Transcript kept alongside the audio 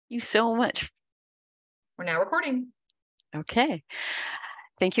you so much. We're now recording. Okay.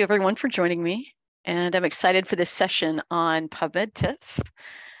 Thank you everyone for joining me. And I'm excited for this session on PubMed tips.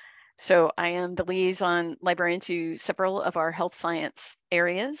 So I am the liaison librarian to several of our health science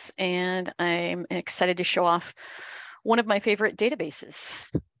areas, and I'm excited to show off one of my favorite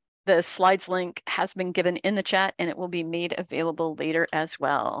databases. The slides link has been given in the chat, and it will be made available later as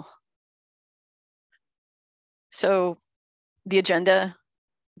well. So the agenda,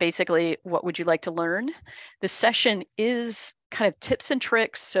 basically, what would you like to learn? The session is kind of tips and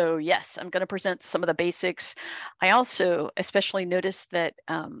tricks. So yes, I'm going to present some of the basics. I also especially noticed that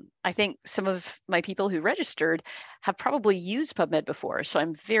I think some of my people who registered have probably used PubMed before. So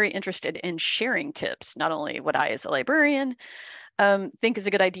I'm very interested in sharing tips, not only what I as a librarian think is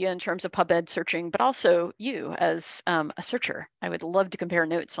a good idea in terms of PubMed searching, but also you as a searcher. I would love to compare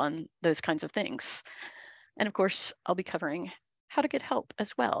notes on those kinds of things. And of course, I'll be covering how to get help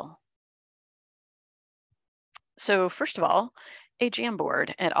as well. So first of all, a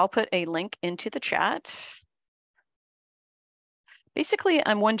Jamboard, and I'll put a link into the chat. Basically,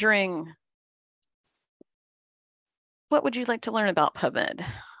 I'm wondering, what would you like to learn about PubMed?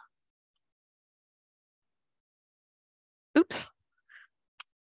 Oops.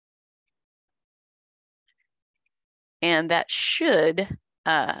 And that should,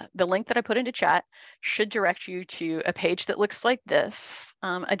 the link that I put into chat should direct you to a page that looks like this,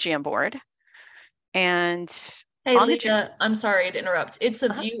 a Jamboard. And hey, Leah, I'm sorry to interrupt. It's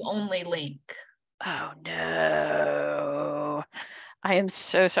a view-only link. Oh, no. I am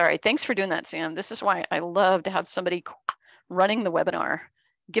so sorry. Thanks for doing that, Sam. This is why I love to have somebody running the webinar.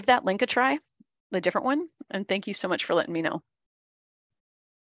 Give that link a try, the different one, and thank you so much for letting me know.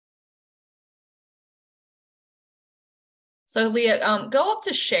 So Leah, go up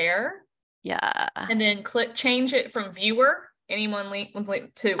to share. Yeah. And then change it from viewer, anyone link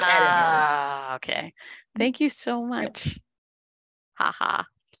to editor. Okay. Thank you so much. Yep. Haha.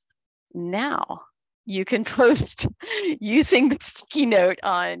 Now you can post using the sticky note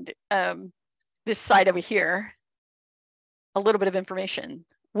on this side over here, a little bit of information,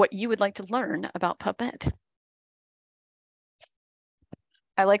 what you would like to learn about PubMed.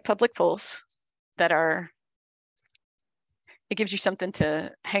 I like public polls that are, it gives you something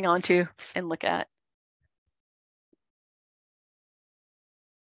to hang on to and look at.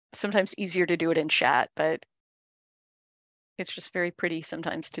 Sometimes easier to do it in chat, but it's just very pretty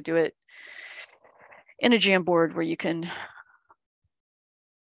sometimes to do it in a Jamboard where you can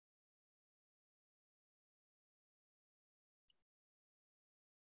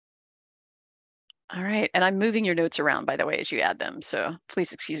all right, and I'm moving your notes around, by the way, as you add them, so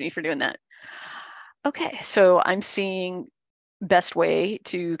please excuse me for doing that. Okay, so I'm seeing best way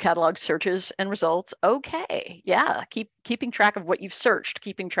to catalog searches and results. Okay, yeah, keeping track of what you've searched,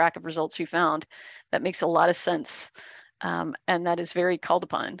 keeping track of results you found. That makes a lot of sense, and that is very called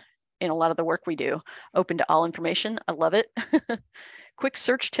upon in a lot of the work we do. Open to all information, I love it. Quick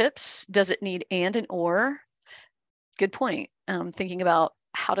search tips, does it need and or? Good point. Thinking about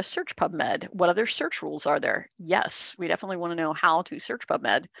how to search PubMed. What other search rules are there? Yes, we definitely want to know how to search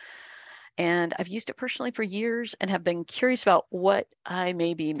PubMed. And I've used it personally for years and have been curious about what I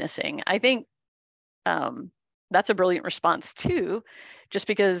may be missing. I think that's a brilliant response too, just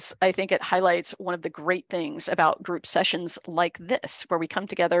because I think it highlights one of the great things about group sessions like this, where we come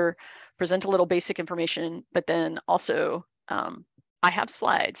together, present a little basic information, but then also I have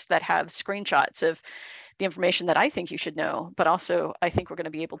slides that have screenshots of the information that I think you should know, but also I think we're going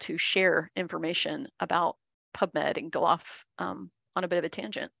to be able to share information about PubMed and go off on a bit of a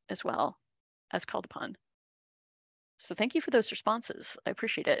tangent as well as called upon. So thank you for those responses. I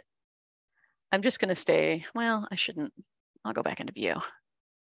appreciate it. I'm just going to stay, well, I shouldn't. I'll go back into view.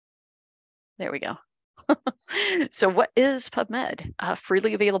 There we go. So what is PubMed? A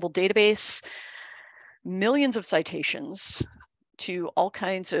freely available database, millions of citations to all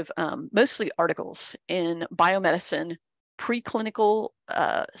kinds of, mostly articles in biomedicine, preclinical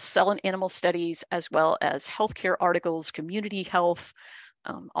cell and animal studies, as well as healthcare articles, community health,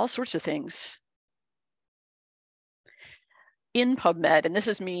 all sorts of things. In PubMed, and this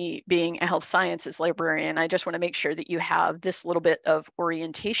is me being a health sciences librarian, I just want to make sure that you have this little bit of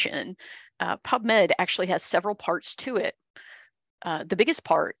orientation. PubMed actually has several parts to it. The biggest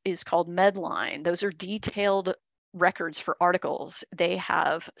part is called Medline. Those are detailed records for articles. They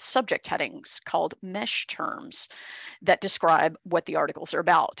have subject headings called mesh terms that describe what the articles are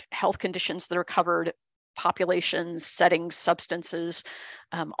about, health conditions that are covered, populations, settings, substances,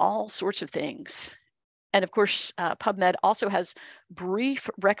 all sorts of things. And of course, PubMed also has brief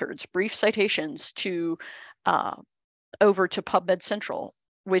records, brief citations to over to PubMed Central.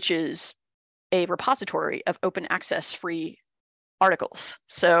 which is a repository of open access free articles.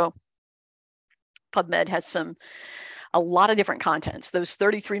 So PubMed has a lot of different contents. Those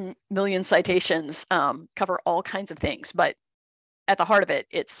 33 million citations cover all kinds of things, but at the heart of it,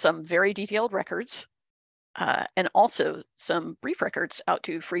 it's some very detailed records and also some brief records out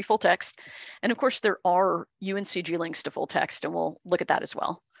to free full text. And of course, there are UNCG links to full text, and we'll look at that as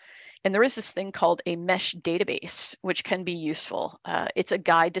well. And there is this thing called a mesh database, which can be useful. It's a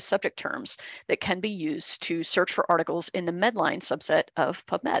guide to subject terms that can be used to search for articles in the Medline subset of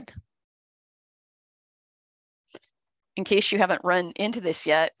PubMed. In case you haven't run into this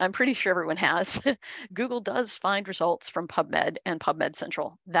yet, I'm pretty sure everyone has. Google does find results from PubMed and PubMed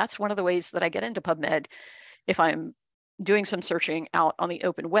Central. That's one of the ways that I get into PubMed if I'm doing some searching out on the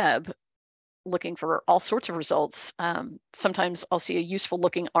open web, looking for all sorts of results. Sometimes I'll see a useful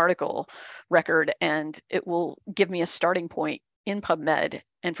looking article record and it will give me a starting point in PubMed.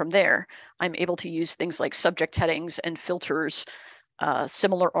 And from there, I'm able to use things like subject headings and filters,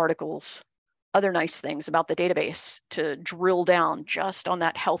 similar articles, other nice things about the database to drill down just on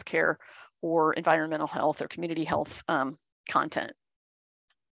that healthcare or environmental health or community health content.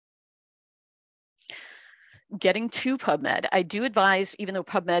 Getting to PubMed, I do advise, even though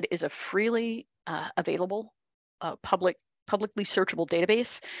PubMed is a freely available, publicly searchable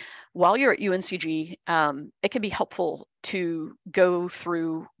database, while you're at UNCG, it can be helpful to go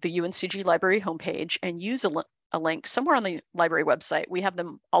through the UNCG library homepage and use a link somewhere on the library website. We have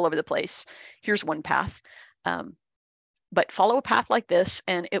them all over the place. Here's one path. But follow a path like this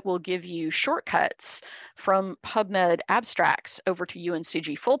and it will give you shortcuts from PubMed abstracts over to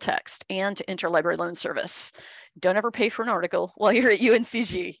UNCG full text and to Interlibrary Loan Service. Don't ever pay for an article while you're at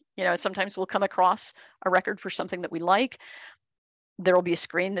UNCG. You know, sometimes we'll come across a record for something that we like. There will be a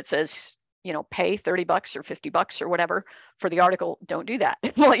screen that says, you know, pay $30 or $50 or whatever for the article. Don't do that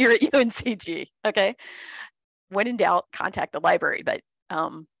while you're at UNCG, okay? When in doubt, contact the library, but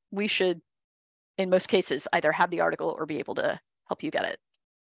we should, in most cases, either have the article or be able to help you get it.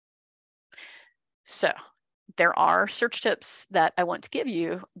 So there are search tips that I want to give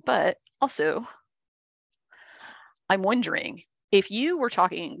you, but also I'm wondering if you were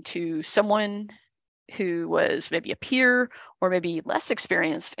talking to someone who was maybe a peer or maybe less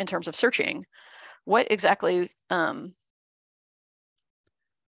experienced in terms of searching, what exactly,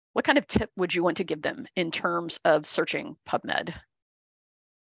 what kind of tip would you want to give them in terms of searching PubMed?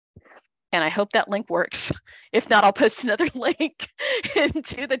 And I hope that link works. If not, I'll post another link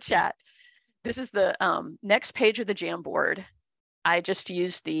into the chat. This is the next page of the Jamboard. I just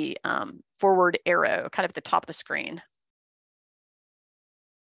used the forward arrow kind of at the top of the screen.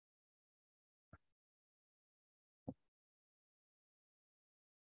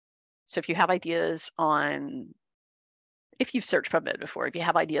 So if you have ideas on, if you've searched PubMed before, if you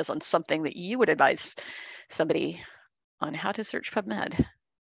have ideas on something that you would advise somebody on how to search PubMed,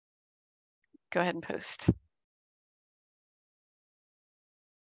 go ahead and post.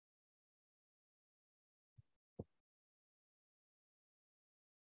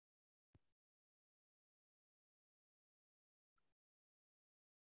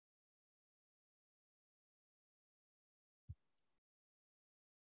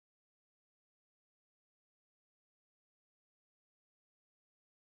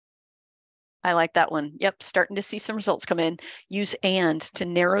 I like that one. Yep, starting to see some results come in. Use and to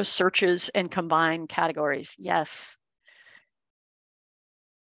narrow searches and combine categories. Yes.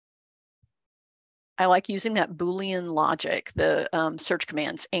 I like using that Boolean logic, the search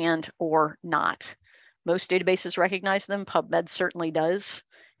commands and or not. Most databases recognize them. PubMed certainly does.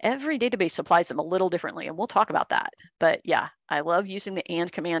 Every database applies them a little differently, and we'll talk about that. But yeah, I love using the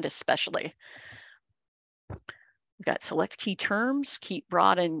and command especially. We've got select key terms, keep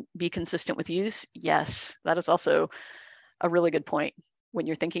broad and be consistent with use. Yes, that is also a really good point. When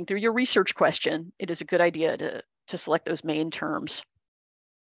you're thinking through your research question, it is a good idea to select those main terms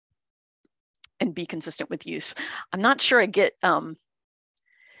and be consistent with use. I'm not sure I get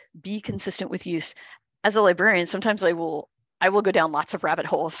be consistent with use. As a librarian, sometimes I will go down lots of rabbit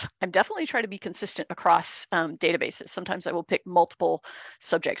holes. I'm definitely trying to be consistent across databases. Sometimes I will pick multiple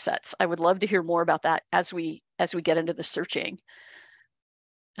subject sets. I would love to hear more about that as we get into the searching.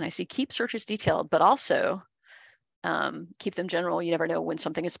 And I see keep searches detailed, but also keep them general. You never know when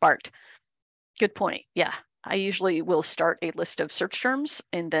something is sparked. Good point. Yeah, I usually will start a list of search terms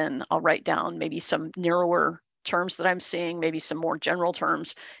and then I'll write down maybe some narrower terms that I'm seeing, maybe some more general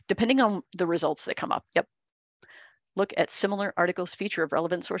terms, depending on the results that come up. Yep. Look at similar articles feature of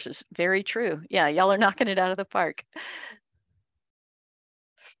relevant sources. Very true. Yeah, y'all are knocking it out of the park.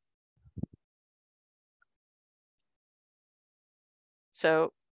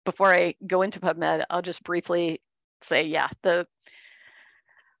 So before I go into PubMed, I'll just briefly say, yeah, the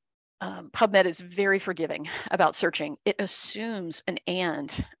PubMed is very forgiving about searching. It assumes an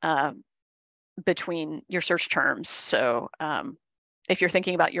and between your search terms. So if you're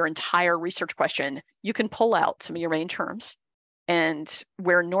thinking about your entire research question, you can pull out some of your main terms. And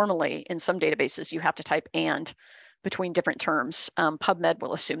where normally in some databases you have to type and between different terms, PubMed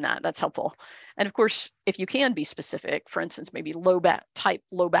will assume that. That's helpful. And of course, if you can be specific, for instance, maybe type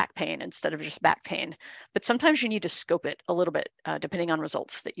low back pain instead of just back pain. But sometimes you need to scope it a little bit depending on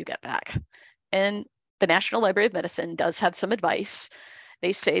results that you get back. And the National Library of Medicine does have some advice.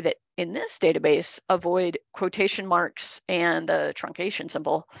 They say that in this database, avoid quotation marks and the truncation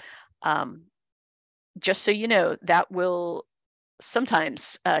symbol. Just so you know, that will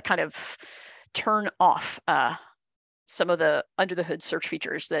sometimes kind of turn off some of the under the hood search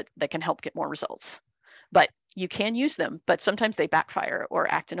features that can help get more results. But you can use them, but sometimes they backfire or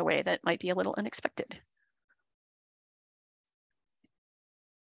act in a way that might be a little unexpected.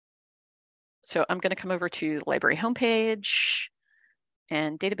 So I'm going to come over to the library homepage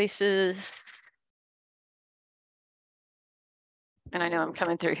and databases. And I know I'm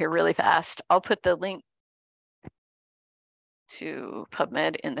coming through here really fast. I'll put the link to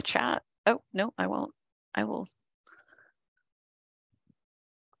PubMed in the chat. Oh, no, I won't. I will.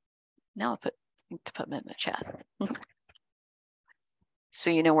 Now I'll put link to PubMed in the chat. So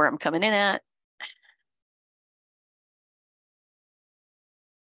you know where I'm coming in at.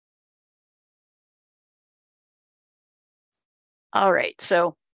 All right,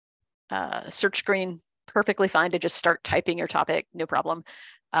 so search screen, perfectly fine to just start typing your topic, no problem.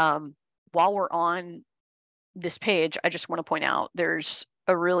 While we're on this page, I just want to point out there's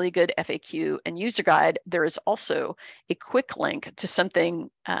a really good FAQ and user guide. There is also a quick link to something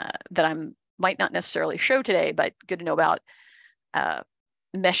that I might not necessarily show today, but good to know about,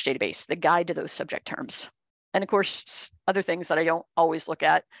 mesh database, the guide to those subject terms. And of course, other things that I don't always look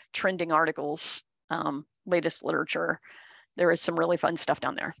at, trending articles, latest literature. There is some really fun stuff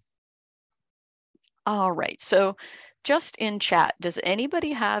down there. All right, so just in chat, does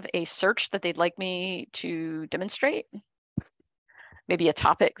anybody have a search that they'd like me to demonstrate? Maybe a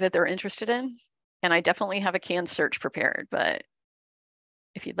topic that they're interested in? And I definitely have a canned search prepared, but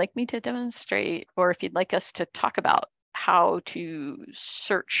if you'd like me to demonstrate, or if you'd like us to talk about how to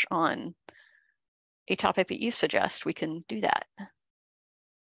search on a topic that you suggest, we can do that.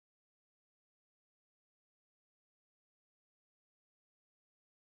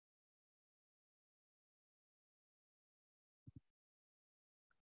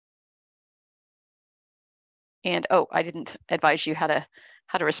 And oh, I didn't advise you how to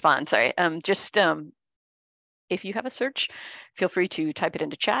respond. Sorry. If you have a search, feel free to type it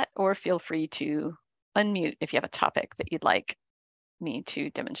into chat or feel free to unmute if you have a topic that you'd like me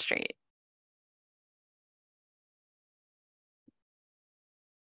to demonstrate.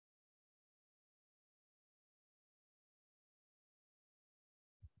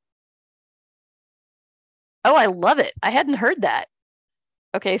 Oh, I love it. I hadn't heard that.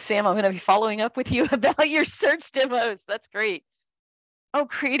 Okay, Sam, I'm going to be following up with you about your search demos. That's great. Oh,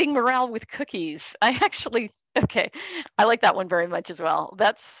 creating morale with cookies. Okay, I like that one very much as well.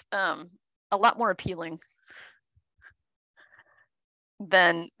 That's a lot more appealing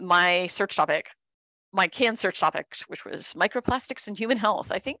than my search topic, my canned search topic, which was microplastics and human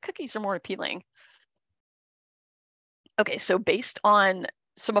health. I think cookies are more appealing. Okay, so based on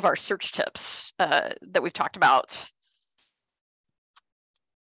some of our search tips that we've talked about,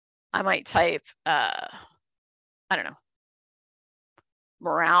 I might type, I don't know,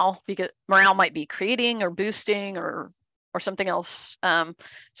 morale, because morale might be creating or boosting or something else. So I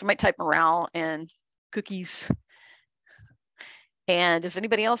might type morale and cookies. And does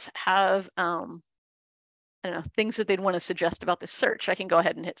anybody else have, I don't know, things that they'd want to suggest about this search? I can go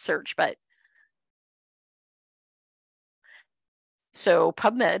ahead and hit search, but so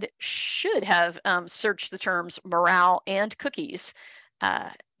PubMed should have searched the terms morale and cookies,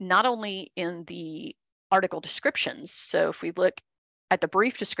 not only in the article descriptions. So if we look at the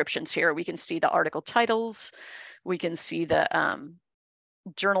brief descriptions here, we can see the article titles, we can see the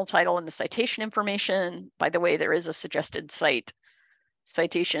journal title and the citation information. By the way, there is a suggested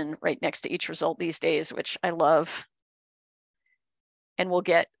citation right next to each result these days, which I love. And we'll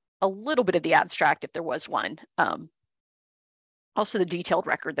get a little bit of the abstract if there was one. Also the detailed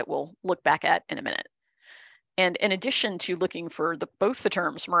record that we'll look back at in a minute. And in addition to looking for both the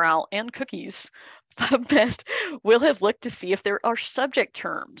terms morale and cookies, PubMed will have looked to see if there are subject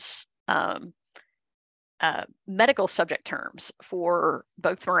terms, medical subject terms for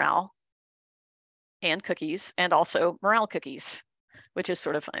both morale and cookies, and also morale cookies. which is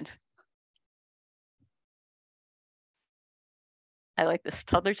sort of fun. I like this.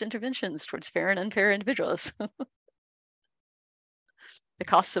 Toddlers' interventions towards fair and unfair individuals. The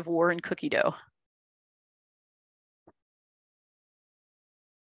costs of war and cookie dough.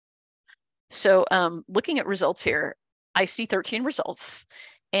 So looking at results here, I see 13 results.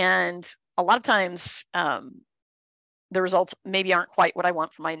 And a lot of times the results maybe aren't quite what I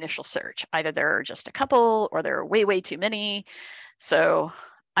want for my initial search. Either there are just a couple or there are way, way too many. So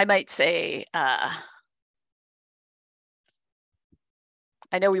I might say, I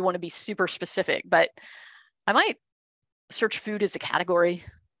know we want to be super specific, but I might search food as a category.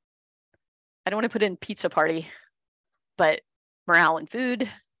 I don't want to put in pizza party, but morale and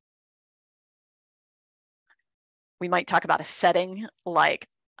food. We might talk about a setting like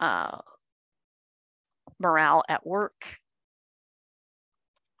morale at work.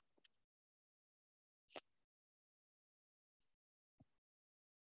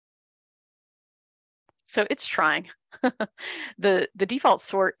 So it's trying. The default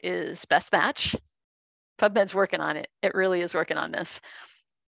sort is best match. PubMed's working on it. It really is working on this.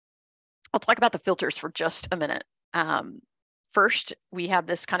 I'll talk about the filters for just a minute. First, we have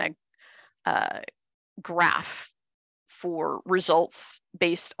this kind of graph for results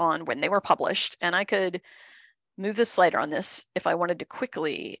based on when they were published. And I could move the slider on this if I wanted to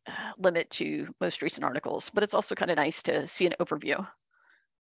quickly limit to most recent articles, but it's also kind of nice to see an overview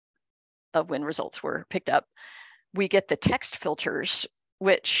of when results were picked up. We get the text filters,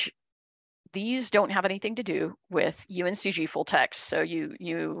 which these don't have anything to do with UNCG full text, so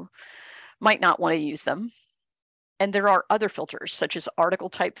you might not want to use them. And there are other filters, such as article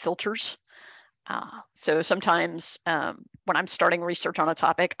type filters. So sometimes when I'm starting research on a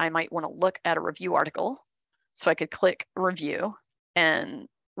topic, I might want to look at a review article. So I could click review, and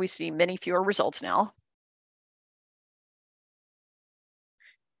we see many fewer results now.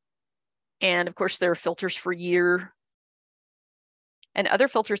 And of course, there are filters for year and other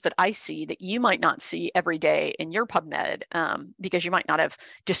filters that I see that you might not see every day in your PubMed because you might not have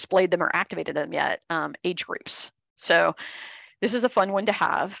displayed them or activated them yet, age groups. So this is a fun one to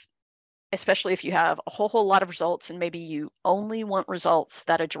have, especially if you have a whole lot of results and maybe you only want results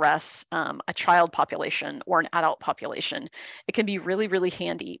that address a child population or an adult population. It can be really, really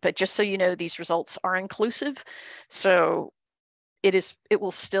handy, but just so you know, these results are inclusive. So it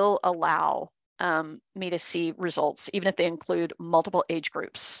will still allow me to see results, even if they include multiple age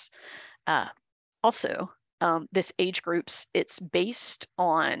groups. Also, this age groups, it's based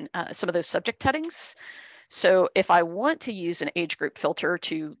on some of those subject headings. So if I want to use an age group filter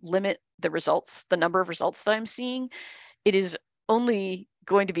to limit the results, the number of results that I'm seeing, it is only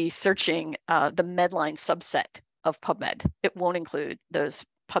going to be searching the Medline subset of PubMed. It won't include those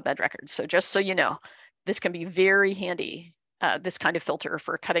PubMed records. So just so you know, this can be very handy, this kind of filter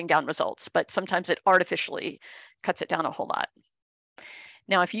for cutting down results, but sometimes it artificially cuts it down a whole lot.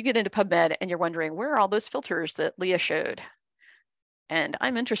 Now, if you get into PubMed and you're wondering, where are all those filters that Leah showed? And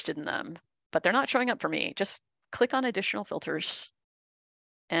I'm interested in them, but they're not showing up for me. Just click on additional filters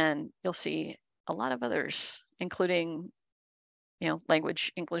and you'll see a lot of others, including,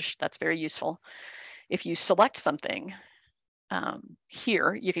 language, English. That's very useful. If you select something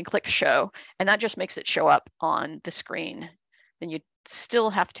here, you can click show, and that just makes it show up on the screen. Then you still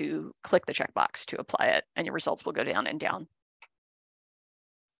have to click the checkbox to apply it, and your results will go down and down.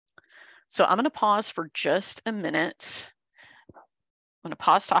 So I'm going to pause for just a minute. I'm going to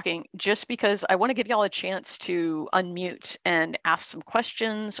pause talking just because I want to give y'all a chance to unmute and ask some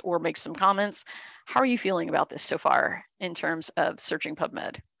questions or make some comments. How are you feeling about this so far in terms of searching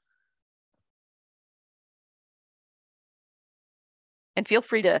PubMed? And feel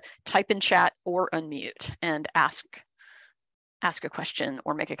free to type in chat or unmute and ask a question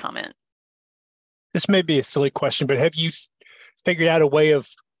or make a comment. This may be a silly question, but have you figured out a way of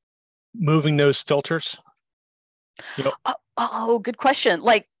moving those filters? Oh, good question.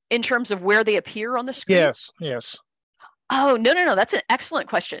 Like in terms of where they appear on the screen? Yes. Oh, no. That's an excellent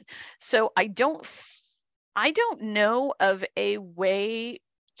question. So I don't know of a way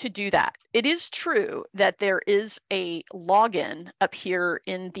to do that. It is true that there is a login up here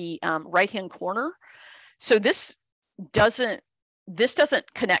in the right-hand corner. So this doesn't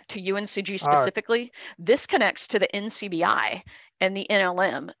connect to UNCG specifically. Right. This connects to the NCBI and the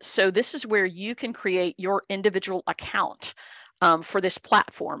NLM. So this is where you can create your individual account for this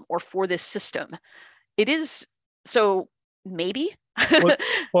platform or for this system. It is, so maybe.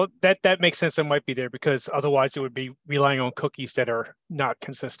 well, that makes sense. It might be there because otherwise it would be relying on cookies that are not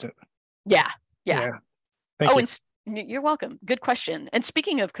consistent. Yeah. Thank you. And you're welcome. Good question. And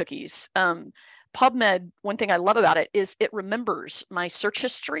speaking of cookies, PubMed, one thing I love about it is it remembers my search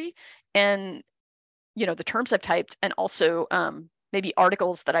history and, you know, the terms I've typed, and also maybe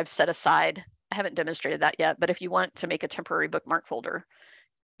articles that I've set aside. I haven't demonstrated that yet, but if you want to make a temporary bookmark folder,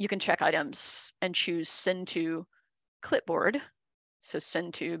 you can check items and choose send to clipboard. So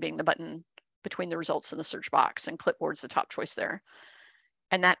send to being the button between the results in the search box, and clipboard's the top choice there.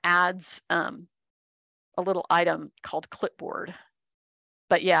 And that adds a little item called clipboard.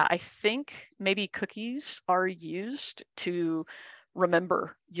 But yeah, I think maybe cookies are used to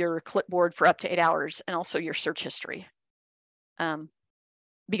remember your clipboard for up to 8 hours, and also your search history.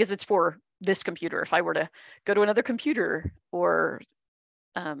 Because it's for this computer. If I were to go to another computer or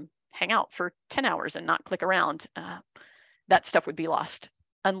hang out for 10 hours and not click around, that stuff would be lost,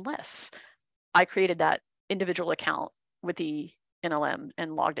 unless I created that individual account with the NLM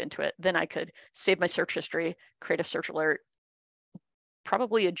and logged into it. Then I could save my search history, create a search alert,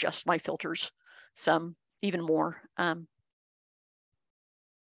 probably adjust my filters some even more. Are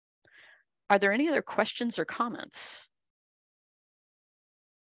there any other questions or comments?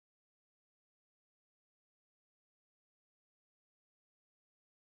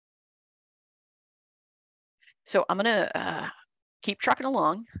 So I'm gonna keep trucking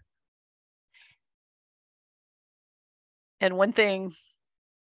along. And one thing,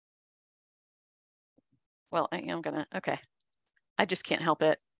 well, I am gonna, okay. I just can't help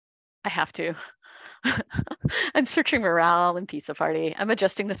it. I have to. I'm searching morale and pizza party. I'm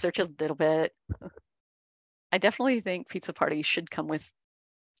adjusting the search a little bit. I definitely think pizza party should come with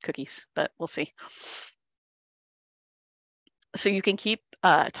cookies, but we'll see. So you can keep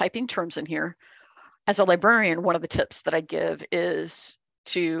typing terms in here. As a librarian, one of the tips that I give is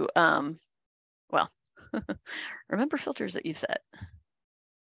to, well, remember filters that you've set.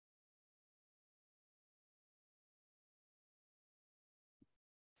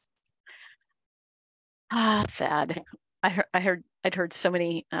 Sad. I'd heard so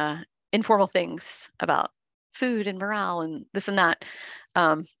many informal things about food and morale and this and that.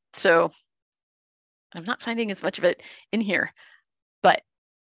 So I'm not finding as much of it in here, but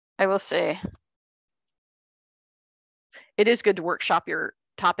I will say it is good to workshop your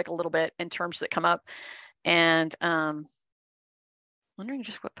topic a little bit in terms that come up. And wondering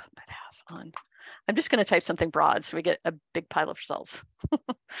just what PubMed has on. I'm just going to type something broad so we get a big pile of results.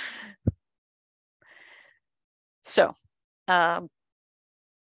 So other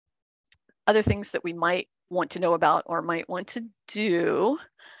things that we might want to know about or might want to do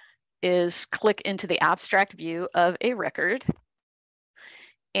is click into the abstract view of a record.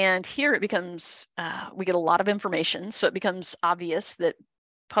 And here it becomes, we get a lot of information. So it becomes obvious that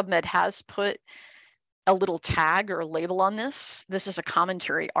PubMed has put a little tag or a label on this. This is a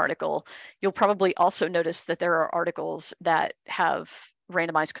commentary article. You'll probably also notice that there are articles that have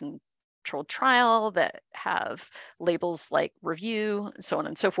randomized controlled trial, that have labels like review, and so on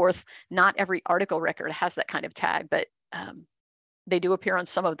and so forth. Not every article record has that kind of tag, but they do appear on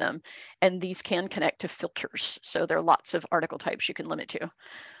some of them, and these can connect to filters. So there are lots of article types you can limit to.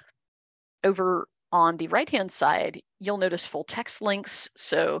 Over on the right-hand side, you'll notice full text links.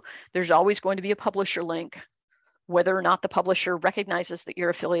 So there's always going to be a publisher link, whether or not the publisher recognizes that you're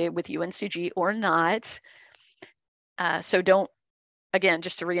affiliated with UNCG or not. So don't, again,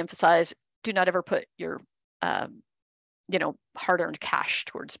 just to reemphasize, do not ever put your hard-earned cash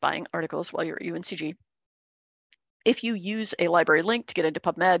towards buying articles while you're at UNCG. If you use a library link to get into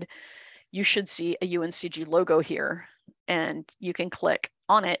PubMed, you should see a UNCG logo here, and you can click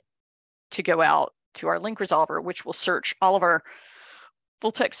on it to go out to our link resolver, which will search all of our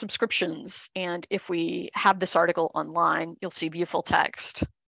full text subscriptions. And if we have this article online, you'll see view full text.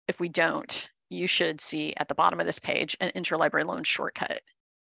 If we don't, you should see at the bottom of this page an interlibrary loan shortcut.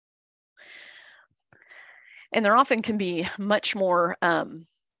 And there often can be much more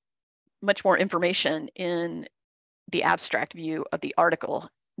information in the abstract view of the article.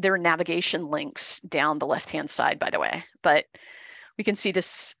 There are navigation links down the left-hand side, by the way, but we can see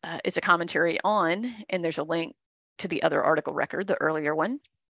this is a commentary on, and there's a link to the other article record, the earlier one.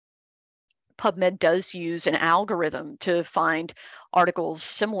 PubMed does use an algorithm to find articles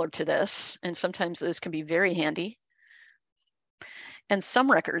similar to this, and sometimes those can be very handy. And some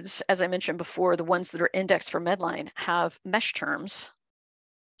records, as I mentioned before, the ones that are indexed for Medline have mesh terms.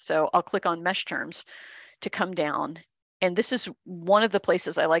 So I'll click on mesh terms to come down. And this is one of the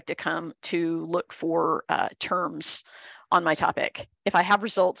places I like to come to look for terms on my topic. If I have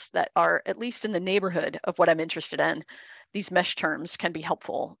results that are at least in the neighborhood of what I'm interested in, these mesh terms can be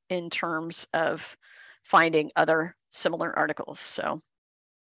helpful in terms of finding other similar articles. So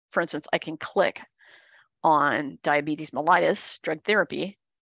for instance, I can click on diabetes mellitus drug therapy,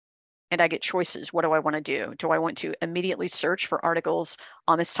 and I get choices. What do I want to do? Do I want to immediately search for articles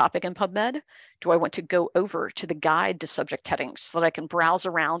on this topic in PubMed? Do I want to go over to the guide to subject headings so that I can browse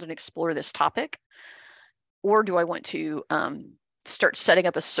around and explore this topic? Or do I want to start setting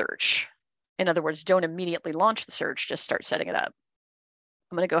up a search? In other words, don't immediately launch the search, just start setting it up.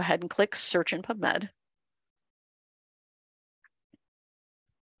 I'm going to go ahead and click search in PubMed.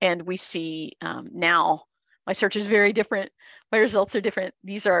 And we see now my search is very different. My results are different.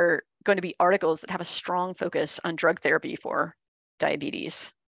 These are going to be articles that have a strong focus on drug therapy for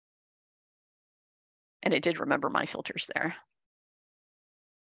diabetes. And it did remember my filters there.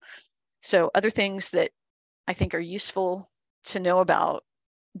 So other things that I think are useful to know about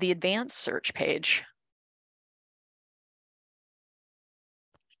the advanced search page.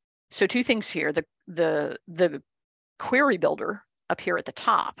 So two things here, the query builder up here at the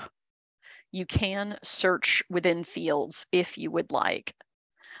top, you can search within fields if you would like.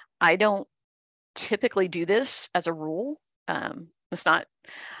 I don't typically do this as a rule. It's not,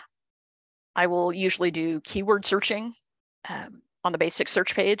 I will usually do keyword searching on the basic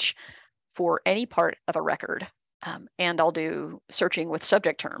search page for any part of a record. And I'll do searching with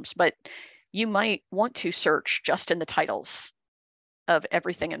subject terms, but you might want to search just in the titles of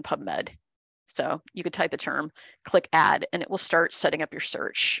everything in PubMed. So you could type a term, click add, and it will start setting up your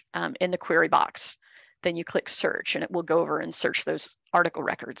search in the query box. Then you click search and it will go over and search those article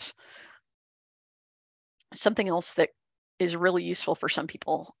records. Something else that is really useful for some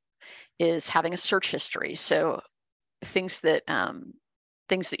people is having a search history. So things that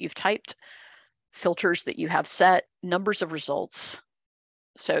you've typed, filters that you have set, numbers of results.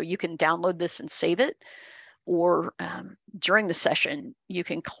 So you can download this and save it, or during the session, you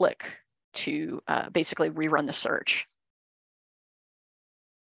can click to basically rerun the search.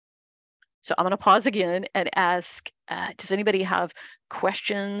 So I'm going to pause again and ask, does anybody have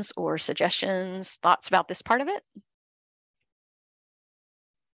questions or suggestions, thoughts about this part of it?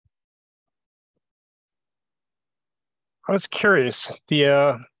 I was curious,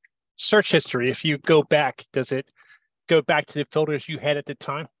 the search history, if you go back, does it go back to the filters you had at the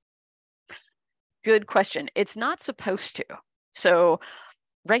time? Good question. It's not supposed to. So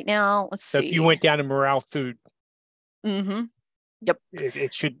right now, let's see. So if you went down to morale food, yep,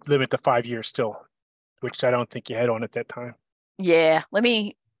 it should limit to 5 years still, which I don't think you had on at that time. Yeah, let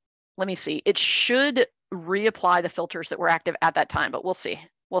me see. It should reapply the filters that were active at that time, but we'll see.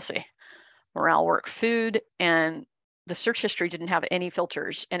 We'll see. Morale, work, food, and the search history didn't have any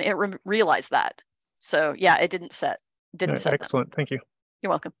filters, and it realized that. So yeah, it didn't set. Set excellent. them. Thank you.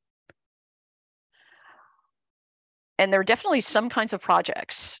 You're welcome. And there are definitely some kinds of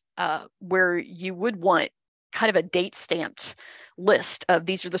projects where you would want kind of a date stamped list of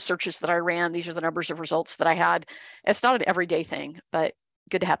these are the searches that I ran, these are the numbers of results that I had. It's not an everyday thing, but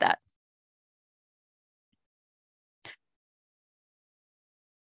good to have that.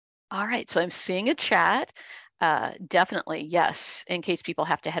 All right, so I'm seeing a chat. Definitely, yes, in case people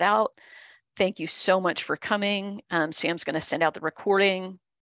have to head out. Thank you so much for coming. Sam's going to send out the recording.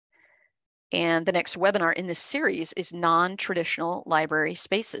 And the next webinar in this series is Non-Traditional Library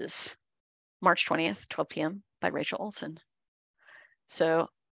Spaces, March 20th, 12 p.m. by Rachel Olson. So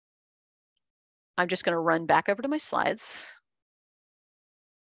I'm just going to run back over to my slides.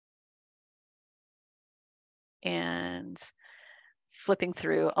 And flipping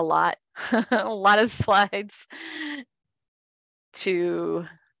through a lot, a lot of slides to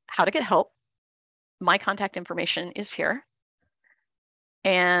how to get help. My contact information is here.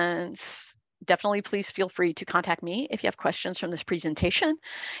 And definitely please feel free to contact me if you have questions from this presentation.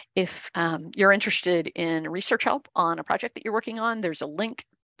 If you're interested in research help on a project that you're working on, there's a link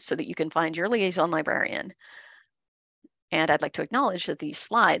so that you can find your liaison librarian. And I'd like to acknowledge that these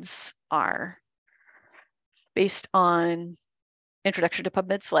slides are based on Introduction to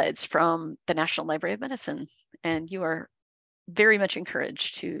PubMed slides from the National Library of Medicine, and you are very much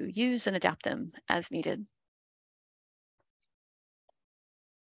encouraged to use and adapt them as needed.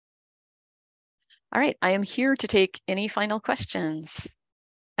 All right, I am here to take any final questions.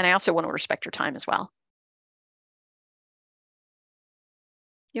 And I also want to respect your time as well.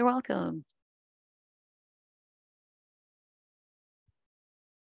 You're welcome.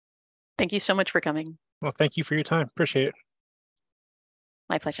 Thank you so much for coming. Well, thank you for your time. Appreciate it.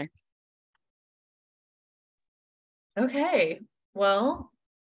 My pleasure. Okay, well,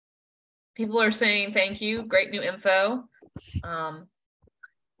 people are saying thank you. Great new info.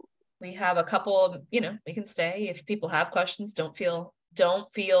 We have a couple of, we can stay if people have questions. Don't feel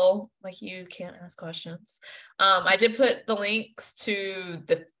like you can't ask questions. I did put the links to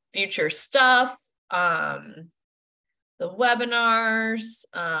the future stuff, the webinars,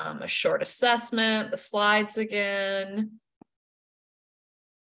 a short assessment, the slides again.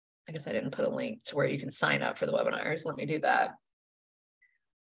 I guess I didn't put a link to where you can sign up for the webinars. Let me do that.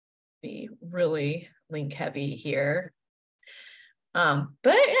 Be really link heavy here. But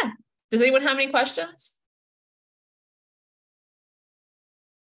yeah, does anyone have any questions?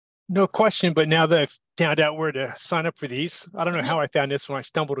 No question, but now that I've found out where to sign up for these, I don't know how I found this when I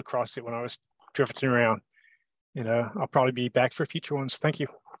stumbled across it when I was drifting around. I'll probably be back for future ones. Thank you.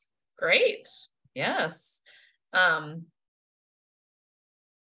 Great. Yes.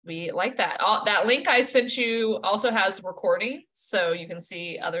 We like that. That link I sent you also has recordings, so you can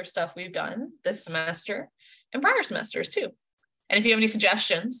see other stuff we've done this semester and prior semesters too. And if you have any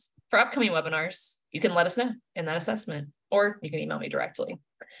suggestions for upcoming webinars, you can let us know in that assessment, or you can email me directly.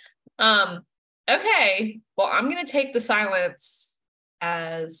 Okay, well, I'm going to take the silence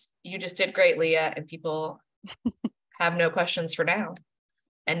as you just did great, Leah, and people have no questions for now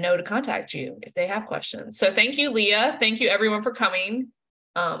and know to contact you if they have questions. So thank you, Leah. Thank you everyone for coming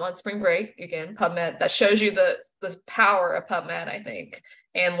on spring break. Again, PubMed, that shows you the power of PubMed, I think,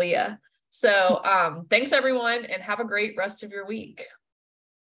 and Leah. So thanks everyone, and have a great rest of your week.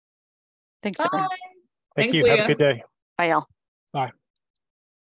 Thanks, Bye. everyone. Thank Thanks, you. Leah. Have a good day. Bye, y'all.